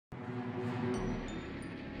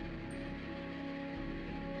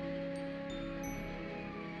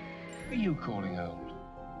are you calling old?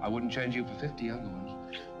 I wouldn't change you for 50 younger ones.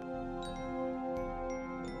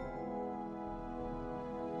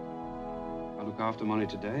 I look after Molly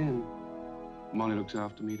today, and Molly looks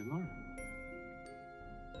after me tomorrow.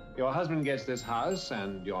 Your husband gets this house,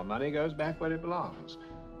 and your money goes back where it belongs.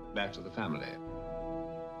 Back to the family.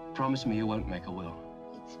 Promise me you won't make a will.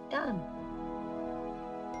 It's done.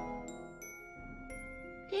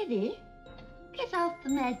 Daddy, get off the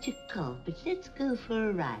magic carpet. Let's go for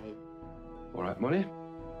a ride. All right, Molly.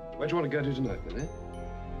 Where do you want to go to tonight, then, eh?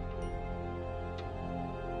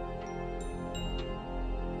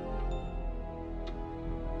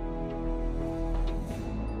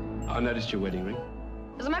 I noticed your wedding ring.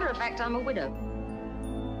 As a matter of fact, I'm a widow.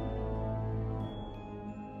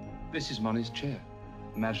 This is Molly's chair.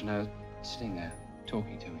 Imagine her sitting there,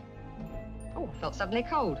 talking to me. Oh, I felt suddenly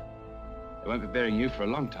cold. I won't be bearing you for a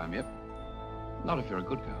long time yet. Not if you're a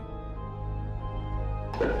good girl.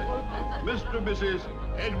 Mr. and Mrs.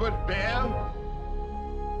 Edward Bear.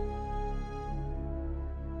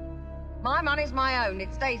 My money's my own.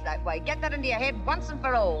 It stays that way. Get that into your head once and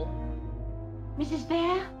for all. Mrs.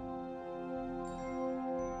 Bear?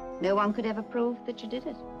 No one could ever prove that you did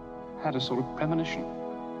it. Had a sort of premonition.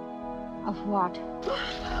 Of what?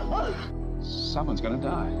 Someone's gonna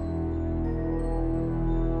die.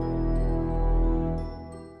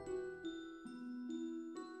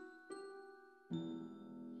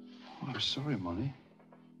 Oh, I'm sorry, Molly.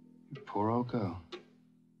 You poor old girl.